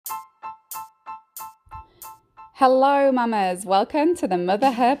Hello, mamas. Welcome to the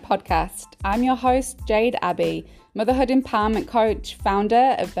Motherhood Podcast. I'm your host, Jade Abbey, motherhood empowerment coach,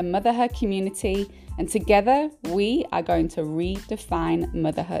 founder of the Motherhood community, and together we are going to redefine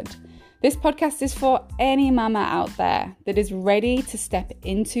motherhood. This podcast is for any mama out there that is ready to step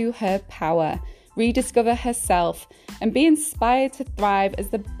into her power, rediscover herself, and be inspired to thrive as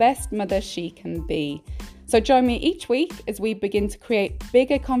the best mother she can be. So join me each week as we begin to create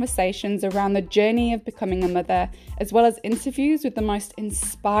bigger conversations around the journey of becoming a mother, as well as interviews with the most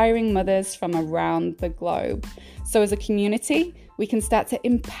inspiring mothers from around the globe. So as a community, we can start to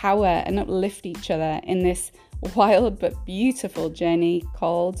empower and uplift each other in this wild but beautiful journey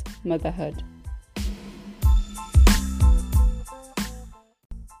called motherhood.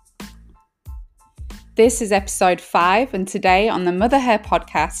 This is episode 5, and today on the Motherhood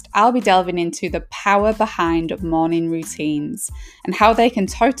Podcast, I'll be delving into the power behind morning routines and how they can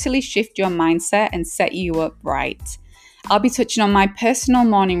totally shift your mindset and set you up right. I'll be touching on my personal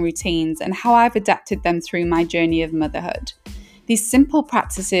morning routines and how I've adapted them through my journey of motherhood. These simple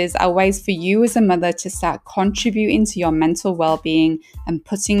practices are ways for you as a mother to start contributing to your mental well-being and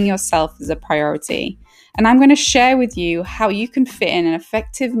putting yourself as a priority. And I'm going to share with you how you can fit in an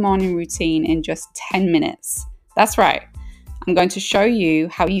effective morning routine in just 10 minutes. That's right. I'm going to show you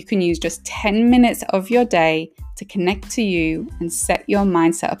how you can use just 10 minutes of your day to connect to you and set your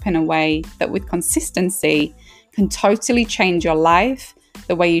mindset up in a way that with consistency can totally change your life,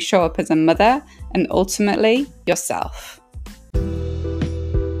 the way you show up as a mother, and ultimately yourself.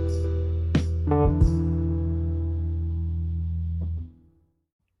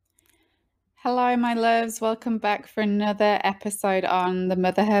 Hello, my loves. Welcome back for another episode on the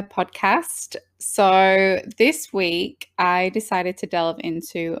Motherhood Podcast. So this week, I decided to delve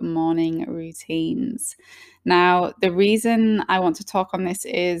into morning routines. Now, the reason I want to talk on this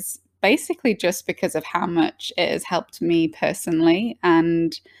is basically just because of how much it has helped me personally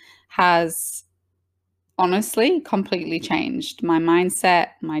and has honestly completely changed my mindset,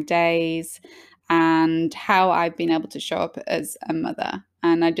 my days, and how I've been able to show up as a mother.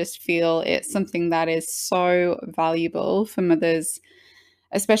 And I just feel it's something that is so valuable for mothers,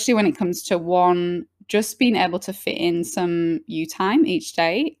 especially when it comes to one, just being able to fit in some you time each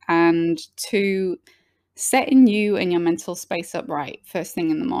day, and two, setting you and your mental space up right first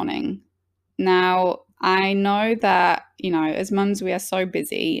thing in the morning. Now, I know that, as mums, we are so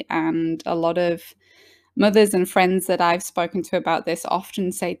busy, and a lot of mothers and friends that I've spoken to about this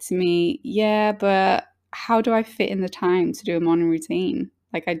often say to me, yeah, but how do I fit in the time to do a morning routine?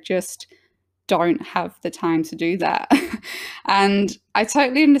 Like, I just don't have the time to do that. And I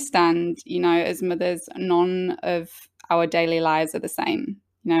totally understand, as mothers, none of our daily lives are the same.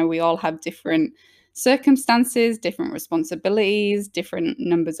 We all have different circumstances, different responsibilities, different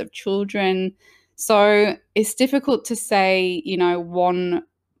numbers of children. So it's difficult to say, one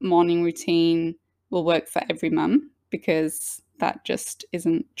morning routine will work for every mum, because that just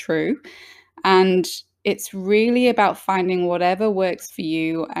isn't true. And it's really about finding whatever works for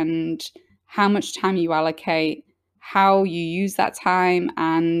you and how much time you allocate, how you use that time,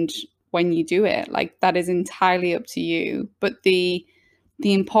 and when you do it. Like, that is entirely up to you. But the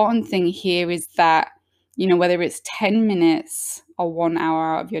important thing here is that, whether it's 10 minutes or 1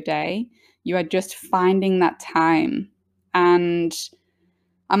 hour out of your day, you are just finding that time. And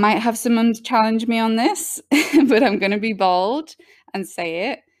I might have some mums challenge me on this, but I'm going to be bold and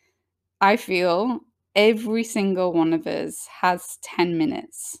say it. I feel every single one of us has 10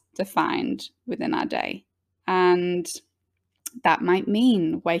 minutes to find within our day. And that might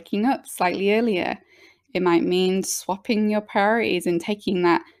mean waking up slightly earlier. It might mean swapping your priorities and taking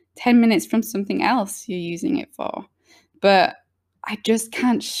that 10 minutes from something else you're using it for. But I just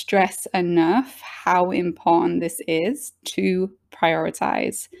can't stress enough how important this is to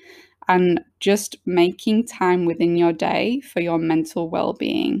prioritize and just making time within your day for your mental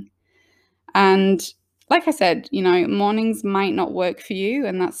well-being. And like I said, mornings might not work for you,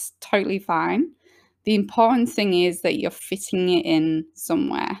 and that's totally fine. The important thing is that you're fitting it in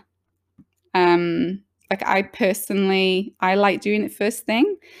somewhere. Like, I like doing it first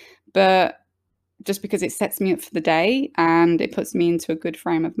thing, but just because it sets me up for the day and it puts me into a good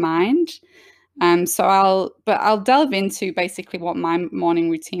frame of mind. So I'll delve into basically what my morning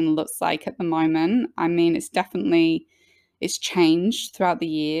routine looks like at the moment. I mean, it's changed throughout the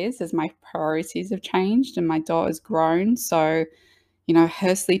years as my priorities have changed and my daughter's grown. So,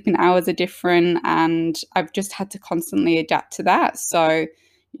 her sleeping hours are different, and I've just had to constantly adapt to that. So,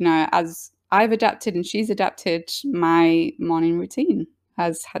 as I've adapted and she's adapted, my morning routine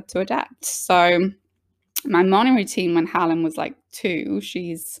has had to adapt. So my morning routine when Harlan was like 2,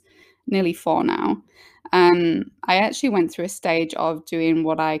 she's nearly 4 now. I actually went through a stage of doing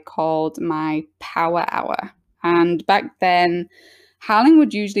what I called my power hour. And back then, Howling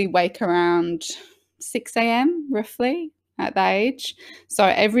would usually wake around 6 a.m. roughly at that age. So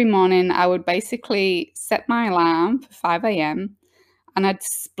every morning I would basically set my alarm for 5 a.m. and I'd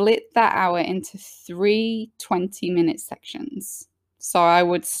split that hour into three 20-minute sections. So I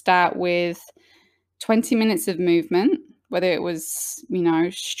would start with 20 minutes of movement, whether it was,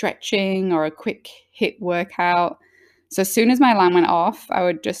 stretching or a quick HIIT workout. So as soon as my alarm went off, I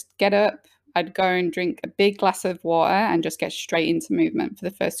would just get up, I'd go and drink a big glass of water and just get straight into movement for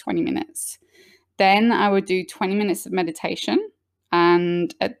the first 20 minutes. Then I would do 20 minutes of meditation.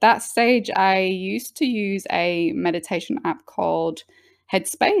 And at that stage, I used to use a meditation app called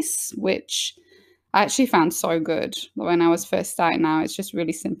Headspace, which I actually found so good when I was first starting out. It's just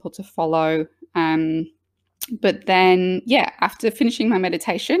really simple to follow. But then, after finishing my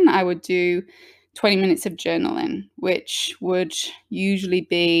meditation, I would do 20 minutes of journaling, which would usually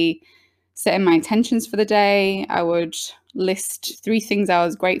be setting my intentions for the day. I would list 3 things I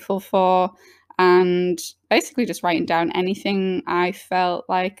was grateful for and basically just writing down anything I felt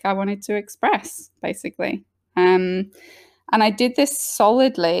like I wanted to express, basically. And I did this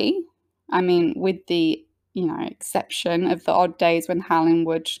solidly, with the exception of the odd days when Helen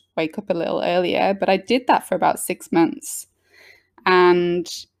would wake up a little earlier, but I did that for about 6 months. And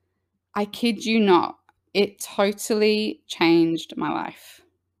I kid you not, it totally changed my life.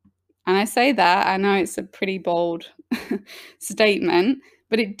 And I say that, I know it's a pretty bold statement,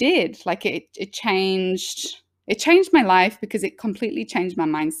 but it did. Like it changed my life because it completely changed my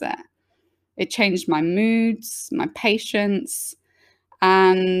mindset. It changed my moods, my patience,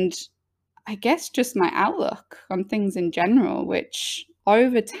 and I guess just my outlook on things in general, which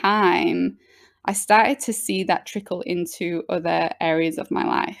over time, I started to see that trickle into other areas of my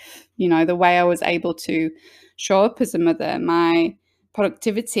life. The way I was able to show up as a mother, my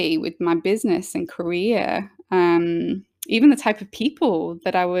productivity with my business and career, even the type of people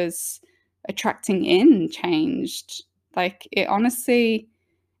that I was attracting in changed. Like it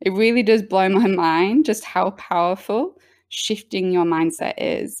really does blow my mind just how powerful shifting your mindset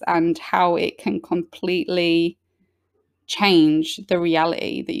is and how it can completely change the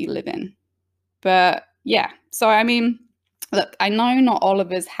reality that you live in. But so look, I know not all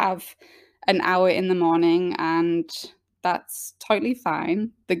of us have an hour in the morning, and that's totally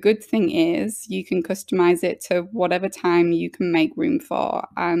fine. The good thing is you can customize it to whatever time you can make room for.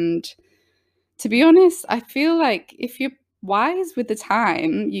 And to be honest, I feel like if you're wise with the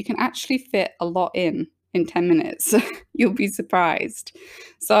time, you can actually fit a lot in 10 minutes. You'll be surprised.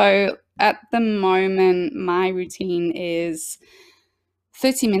 So at the moment, my routine is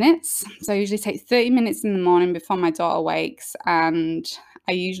 30 minutes. So I usually take 30 minutes in the morning before my daughter wakes, and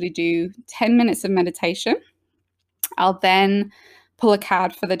I usually do 10 minutes of meditation. I'll then pull a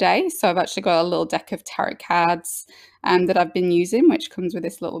card for the day. So I've actually got a little deck of tarot cards that I've been using, which comes with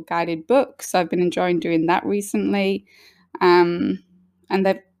this little guided book. So I've been enjoying doing that recently. And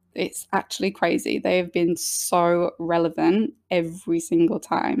it's actually crazy. They have been so relevant every single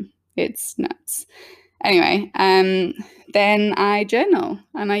time. It's nuts. Anyway, then I journal,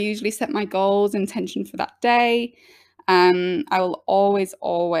 and I usually set my goals, intention for that day. I will always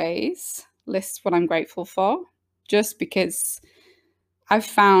list what I'm grateful for, just because I've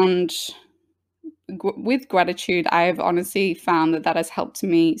found with gratitude, I have honestly found that has helped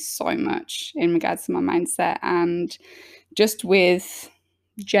me so much in regards to my mindset, and just with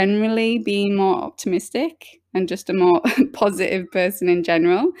generally being more optimistic and just a more positive person in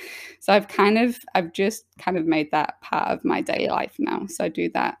general. So I've just kind of made that part of my daily life now. So I do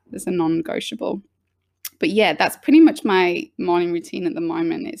that as a non-negotiable. But that's pretty much my morning routine at the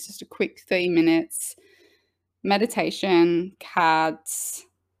moment. It's just a quick 30 minutes meditation, cards,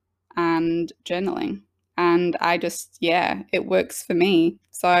 and journaling. And I just, it works for me.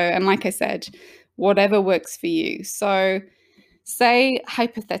 So, and like I said, whatever works for you. So say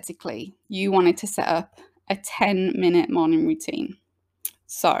hypothetically, you wanted to set up a 10-minute morning routine.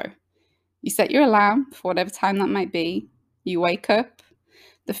 So you set your alarm for whatever time that might be. You wake up.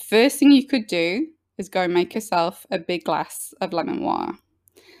 The first thing you could do is go make yourself a big glass of lemon water.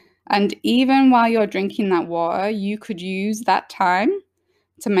 And even while you're drinking that water, you could use that time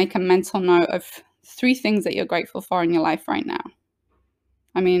to make a mental note of 3 things that you're grateful for in your life right now.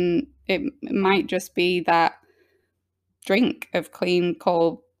 It might just be that drink of clean,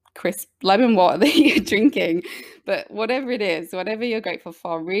 cold, crisp lemon water that you're drinking. But whatever it is, whatever you're grateful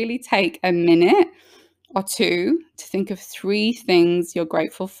for, really take a minute or 2 to think of 3 things you're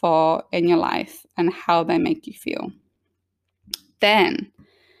grateful for in your life and how they make you feel. Then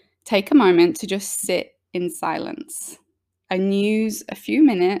take a moment to just sit in silence and use a few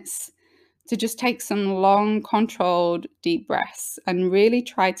minutes to just take some long, controlled, deep breaths and really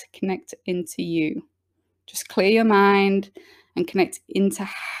try to connect into you. Just clear your mind and connect into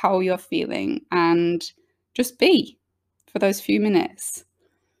how you're feeling and just be for those few minutes.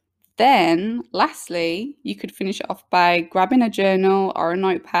 Then, lastly, you could finish it off by grabbing a journal or a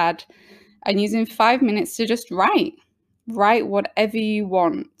notepad and using 5 minutes to just write. Write whatever you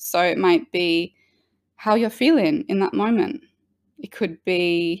want. So it might be how you're feeling in that moment. It could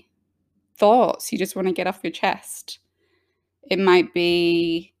be thoughts you just want to get off your chest. It might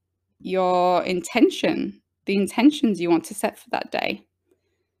be your intention, the intentions you want to set for that day.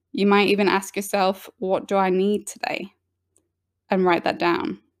 You might even ask yourself, what do I need today? And write that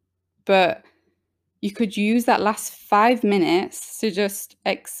down. But you could use that last 5 minutes to just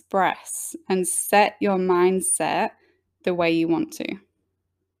express and set your mindset the way you want to.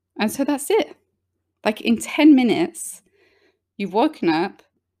 And so that's it. Like in 10 minutes, you've woken up,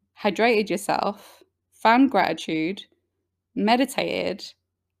 hydrated yourself, found gratitude, meditated,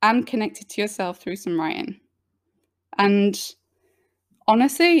 and connected to yourself through some writing. And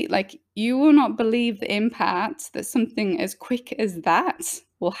honestly, like you will not believe the impact that something as quick as that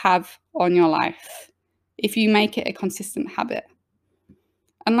will have on your life if you make it a consistent habit.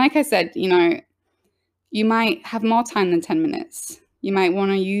 And like I said, you might have more time than 10 minutes. You might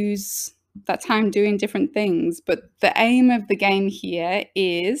want to use that time doing different things. But the aim of the game here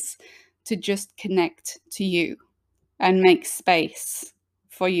is to just connect to you and make space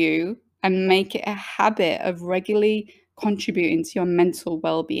for you and make it a habit of regularly contributing to your mental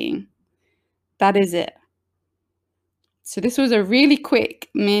well-being. That is it. So this was a really quick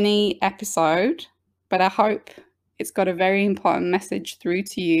mini episode, but I hope it's got a very important message through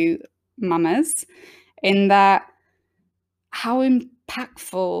to you, mamas, in that how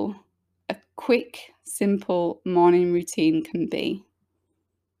impactful a quick, simple morning routine can be,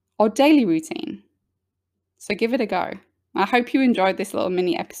 or daily routine. So give it a go. I hope you enjoyed this little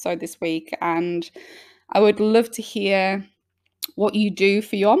mini episode this week, and I would love to hear what you do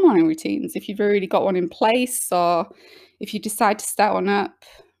for your morning routines. If you've already got one in place, or if you decide to start one up,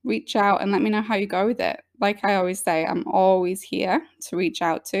 reach out and let me know how you go with it. Like I always say, I'm always here to reach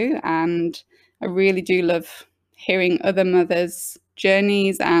out to, and I really do love hearing other mothers'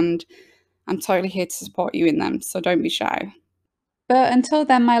 journeys, and I'm totally here to support you in them. So don't be shy. But until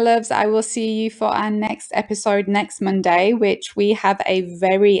then, my loves, I will see you for our next episode next Monday, which we have a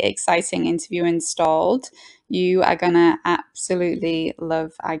very exciting interview installed. You are going to absolutely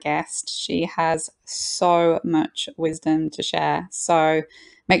love our guest. She has so much wisdom to share. So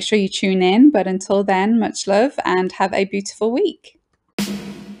make sure you tune in. But until then, much love and have a beautiful week.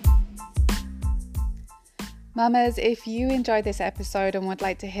 Mamas, if you enjoyed this episode and would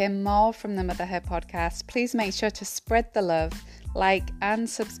like to hear more from the Motherhood podcast, please make sure to spread the love, like and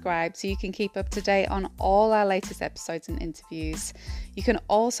subscribe so you can keep up to date on all our latest episodes and interviews. You can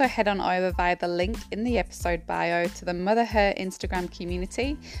also head on over via the link in the episode bio to the Motherhood Instagram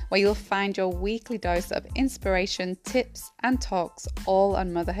community, where you'll find your weekly dose of inspiration, tips and talks all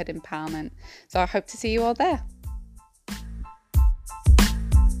on motherhood empowerment. So I hope to see you all there.